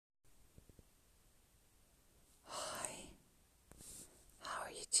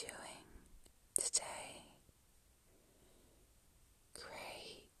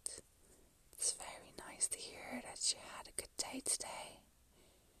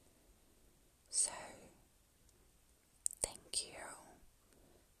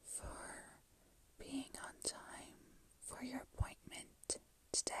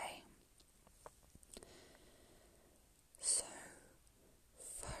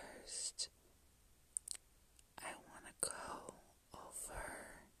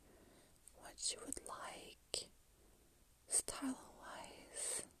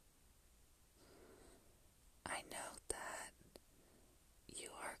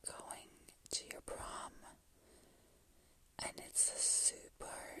and it's a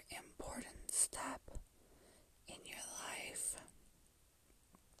super important step in your life.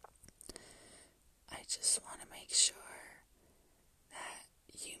 I just want to make sure that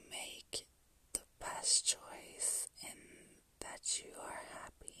you make the best choice and that you are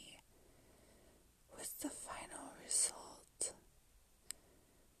happy with the final result.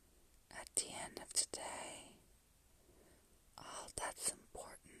 At the end of the day, all that's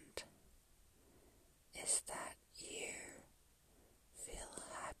important is that you feel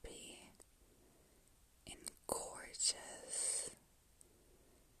happy and gorgeous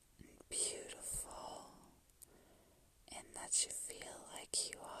and beautiful, and that you feel like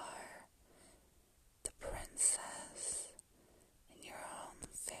you are the princess in your own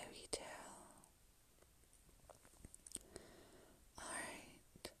fairy tale.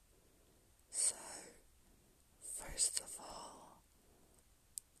 Alright, so first of all,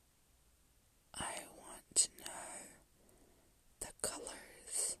 I want to know the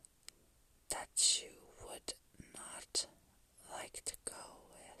colors that you would not like to go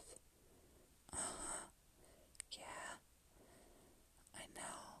with. Yeah, I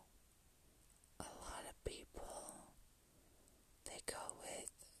know. A lot of people, they go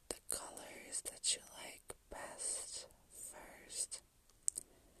with the colors that you like best first.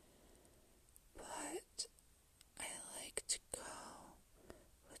 But I like to go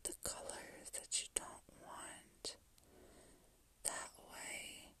with the colors that you don't want. That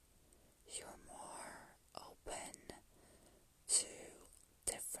way, you're more open to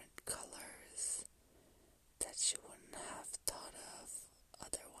different colors that you wouldn't have thought of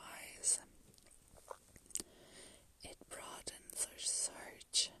otherwise. It broadens our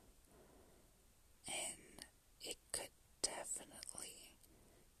search, and it could definitely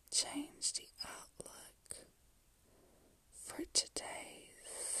change the outlook for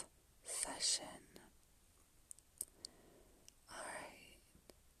today's session. Alright,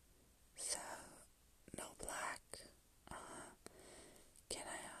 so no black. Can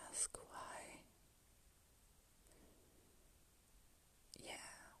I ask why? Yeah,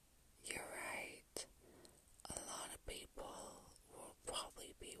 you're right. A lot of people will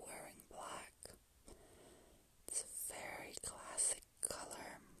probably be wearing black. It's a very classic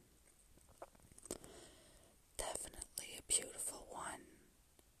color. Definitely a beautiful one,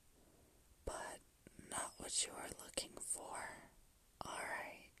 but not what you are looking for.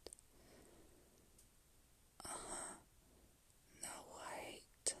 Alright. No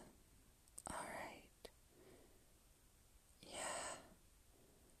white. Alright. Yeah.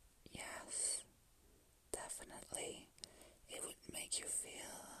 Yes. Definitely. It would make you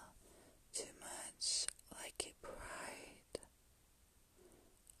feel too much like a bride.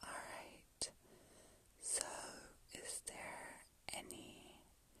 Alright. So, is there any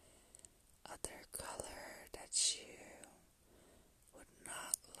other color that you would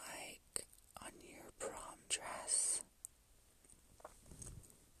not like on your prom dress?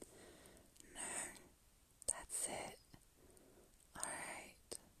 No, that's it.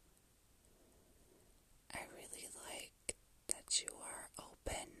 Alright. I really like that you are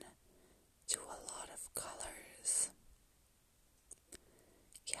open to a lot of colors.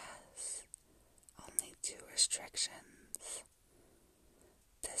 Yes, only 2 restrictions.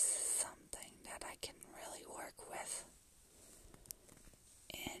 This is something that I can really work with,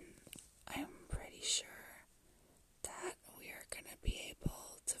 and I'm pretty sure that we are going to be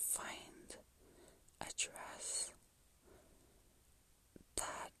able to find a dress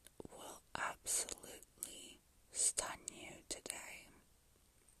that will absolutely stun you today.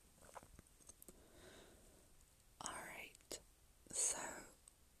 Alright, so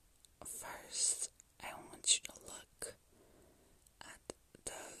first I want you to look at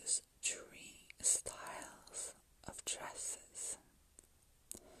those 3 styles of dresses.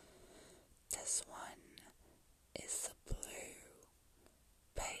 This one is the blue,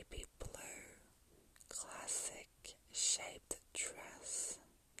 baby blue, classic shaped dress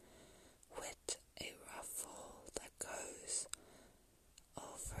with a ruffle that goes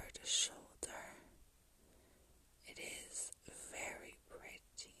over the shoulder. It is very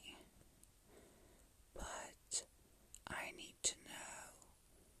pretty, but I need to know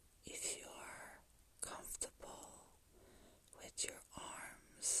if you are comfortable with your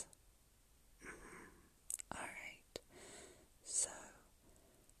arms. Alright, so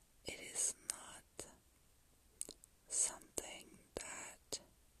it is not something that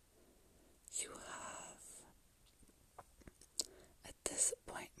you have a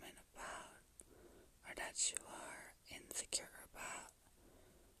disappointment about or that you are insecure about.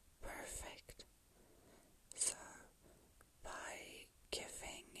 Perfect. So, by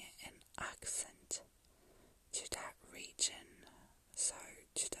giving an accent to that region,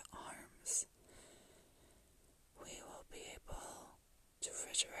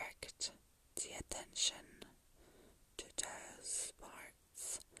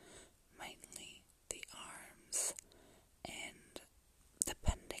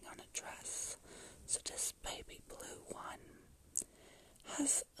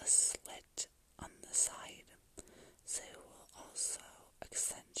 has a slit on the side, so it will also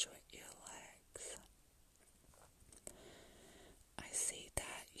accentuate your legs. I see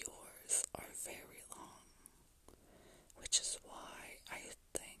that yours are very long, which is why I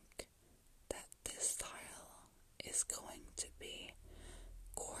think that this style is going to be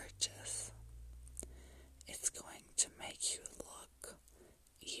gorgeous. It's going to make you look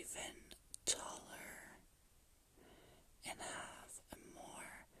even taller and have a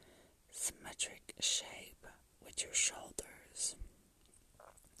more symmetric shape with your shoulders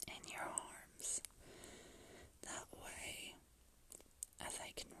and your arms. That way, as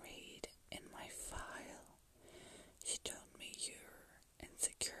I can read in my file, you told me your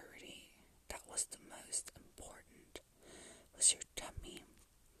insecurity that was the most important was your tummy.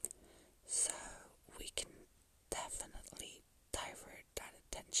 So we can definitely divert that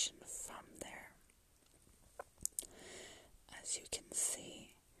attention from there. As you can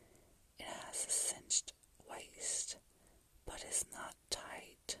see, it has a cinched waist, but is not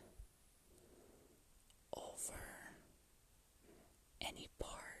tight over any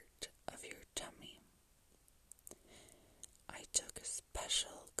part of your tummy. I took a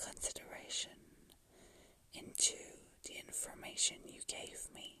special consideration into the information you gave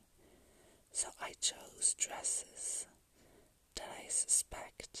me, so I chose dresses that I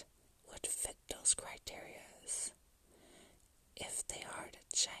suspect would fit those criteria. If they are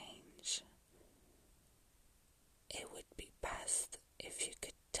to change, it would be best if you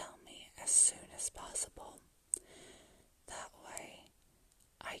could tell me as soon as possible. That way,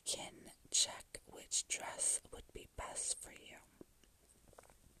 I can check which dress would be best for you.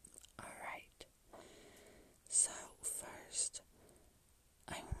 Alright, so first,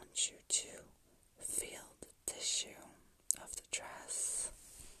 I want you to feel the tissue of the dress.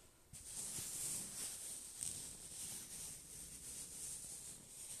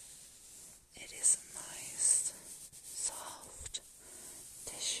 It is a nice, soft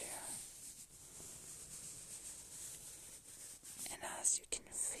tissue, and as you can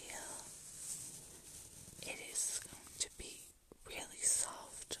feel, it is going to be really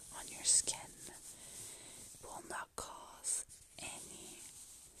soft on your skin. It will not cause any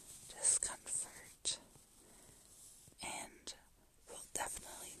discomfort and will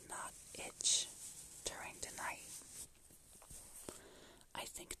definitely not itch during the night. I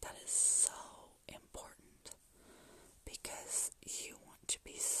think that is so important because you want to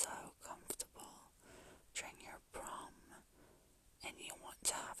be so comfortable during your prom and you want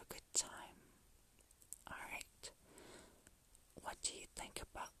to have a good time. Alright, what do you think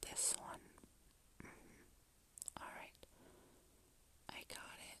about this one? Alright, I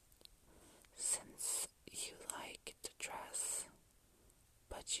got it. Since you like the dress,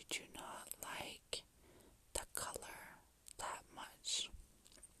 but you do not like the color that much,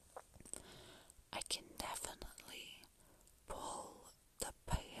 I can definitely pull the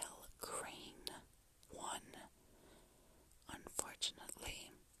pale green one.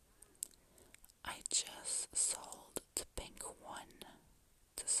 Unfortunately, I just sold the pink one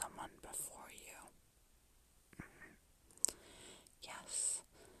to someone before you. Yes,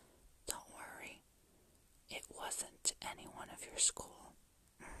 don't worry, it wasn't anyone of your school.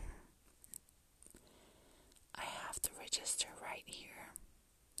 I have the register right here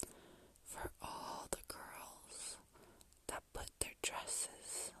for all the girls that put their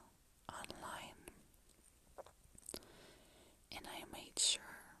dresses online, and I made sure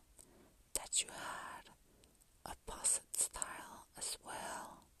that you had a posset style as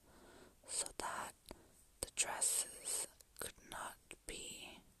well, so that the dresses could not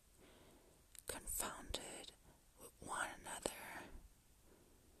be confounded with one another.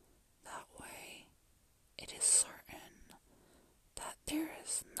 That way, it is certain that there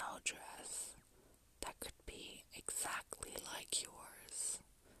is no dress that could be exactly like yours.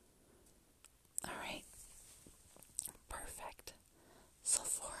 Alright, perfect. So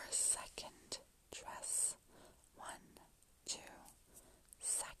for our second dress, 1, 2,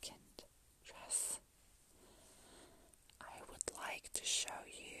 second dress, I would like to show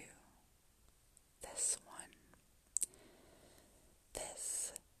you this one.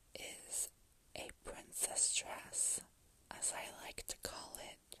 This is a princess dress, as I like to call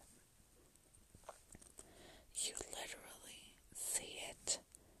it. You literally see it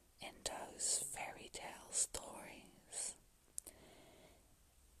in those fairy tale stories.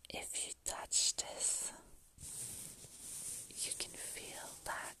 If you touch this, you can feel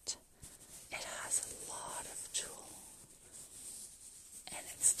that it has a lot of jewel, and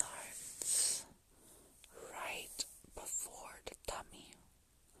it starts right before the tummy.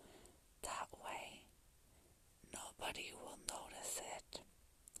 That way, nobody will notice it.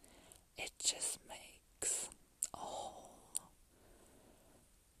 it just makes a whole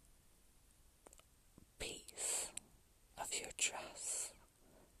piece of your dress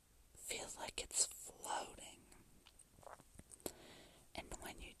feel like it's floating. And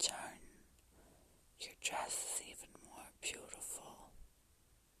when you turn, your dress is even more beautiful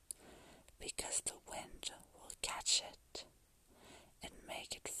because the wind will catch it and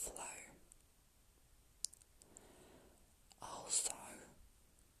make it flow. Also,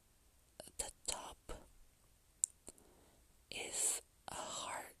 the top is a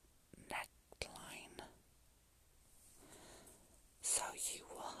heart neckline, so you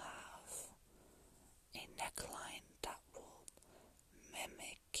will have a neckline that will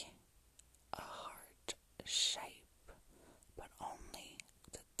mimic a heart shape, but only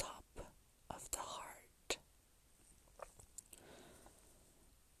the top of the heart.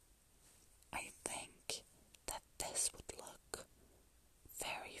 I think that this would look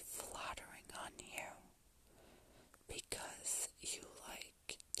very flattering on you because you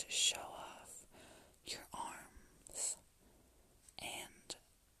like to show off your arms and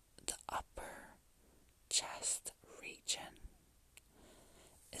the upper chest region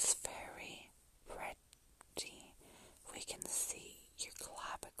is very pretty. We can see your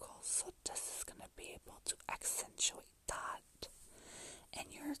clavicles, so this is going to be able to accentuate that, and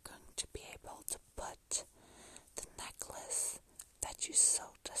you're going to be able to put the necklace that you so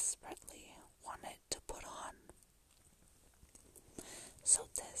desperately wanted to put on. So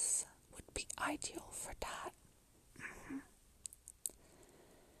this would be ideal for that.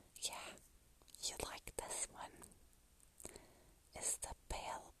 Yeah, you like this one. Is the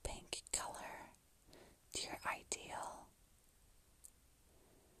pale pink color your ideal?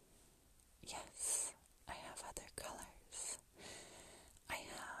 Yes, I have other colors. I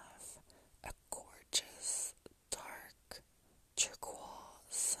have a gorgeous dark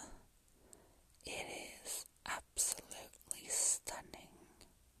turquoise. It is absolutely stunning,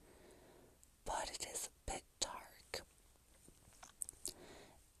 but it is a bit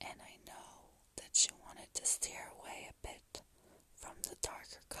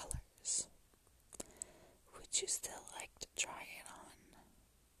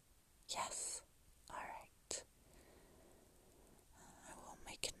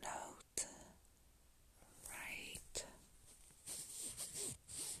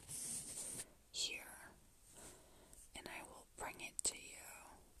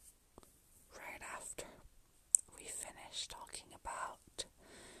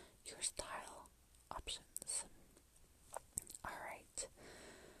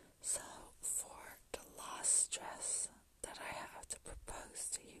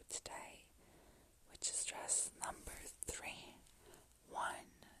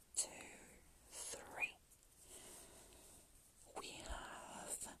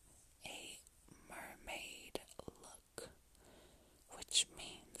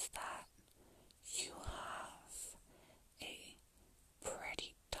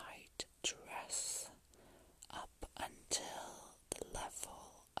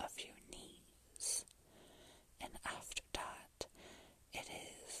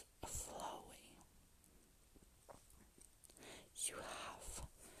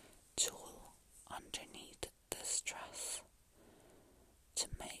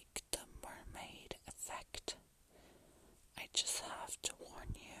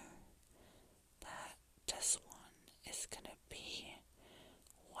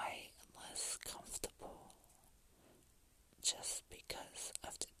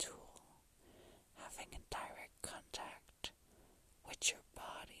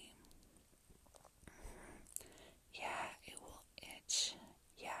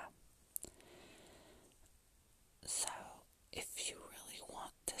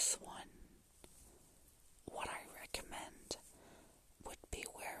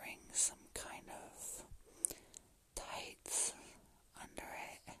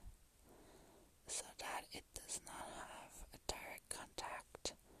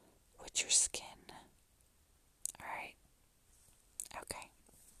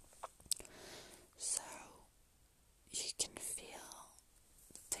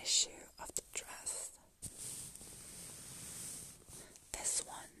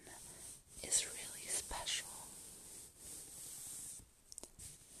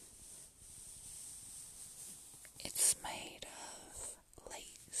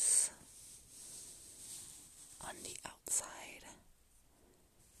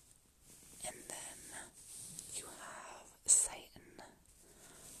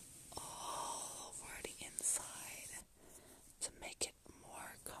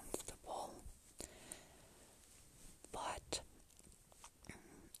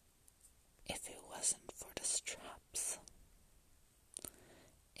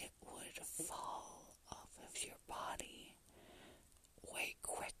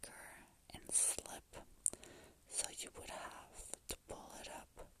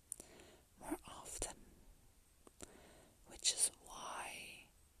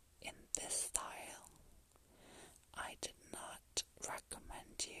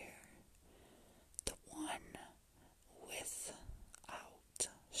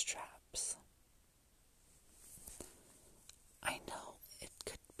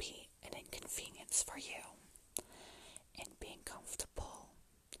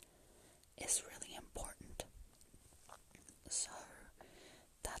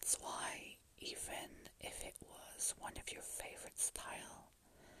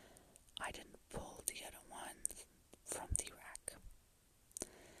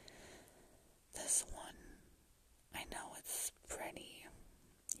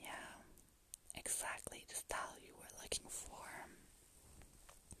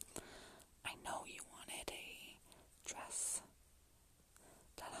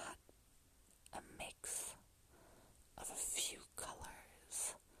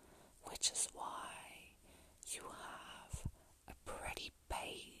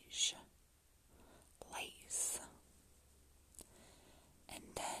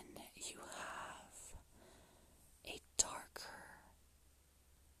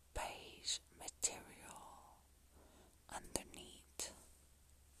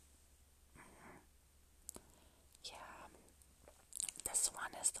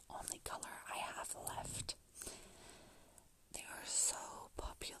is the only color I have left. They are so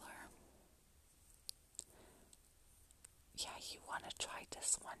popular. Yeah, you want to try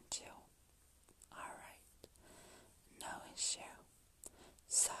this one too? Alright, no issue.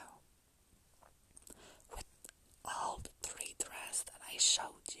 So, with all the 3 threads that I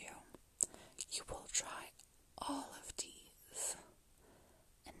showed you, you will try all of these.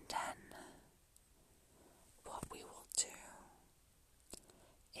 And then, what we will do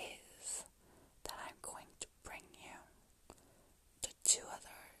is that I'm going to bring you the 2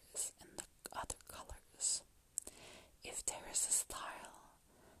 others in the other colors. If there is a style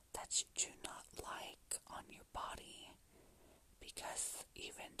that you do not like on your body, because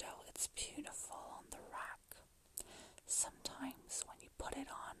even though it's beautiful on the rack, sometimes when you put it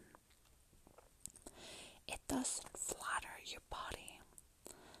on, it doesn't flatter your body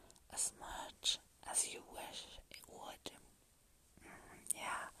as much as you wish it would.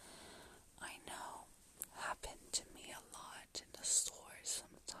 Yeah, I know. Happened to me a lot in the store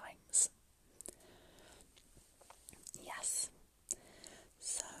sometimes. Yes.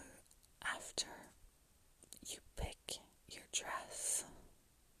 So, after you pick your dress,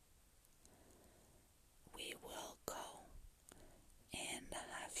 we will go and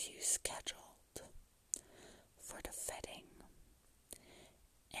have you scheduled for the fitting,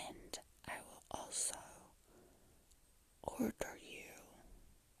 and I will also order you,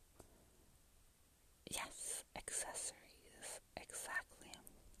 yes, accessories, exactly.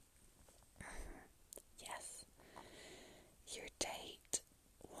 Yes, your date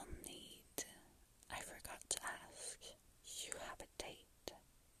will need, I forgot to ask, you have a date,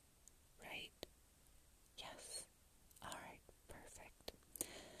 right? Yes. Alright, perfect.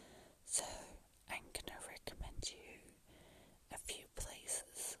 So, I'm gonna recommend you a few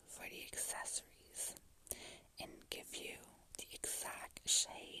places for the accessories and give you the exact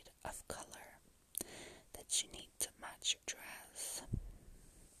shade of color that you need to match your dress.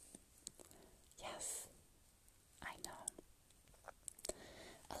 Yes, I know.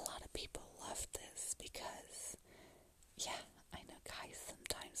 A lot of people love this because, yeah, I know guys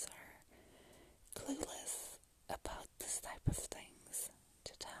sometimes are clueless about this type of things.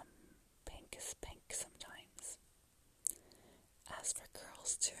 To them, pink is pink sometimes. As for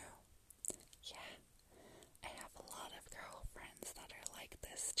girls too, yeah, I have a lot of girlfriends that are like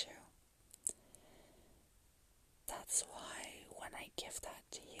this too. That's why when I give that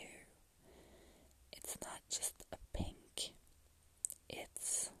to you, it's not just a pink,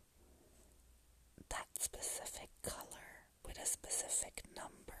 it's that specific color with a specific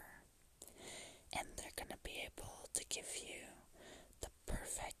number. And they're gonna be able to give you the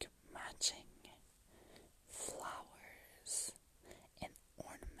perfect matching flowers and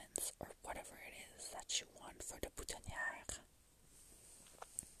ornaments or whatever it is that you want for the boutonnière.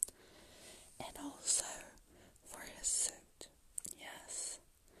 And also for his suit. Yes,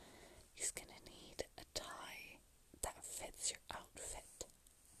 he's gonna need a tie that fits your outfit.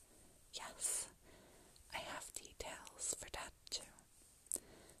 Yes, I have details for that too.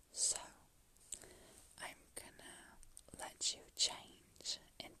 So, I'm gonna let you change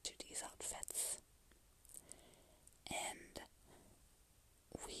into these outfits. And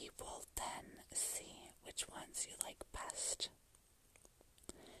we will then see which ones you like best.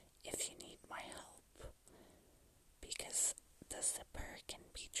 If you need my help, because the zipper can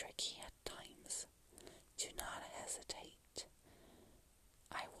be tricky at times, do not hesitate.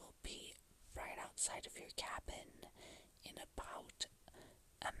 I will be right outside of your cabin in about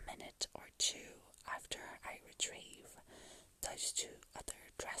a minute or 2 after I retrieve those 2 other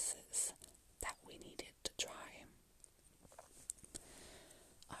dresses that we needed to dry.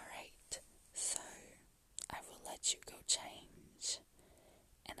 Alright, so I will let you go change,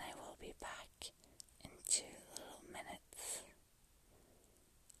 and I will be back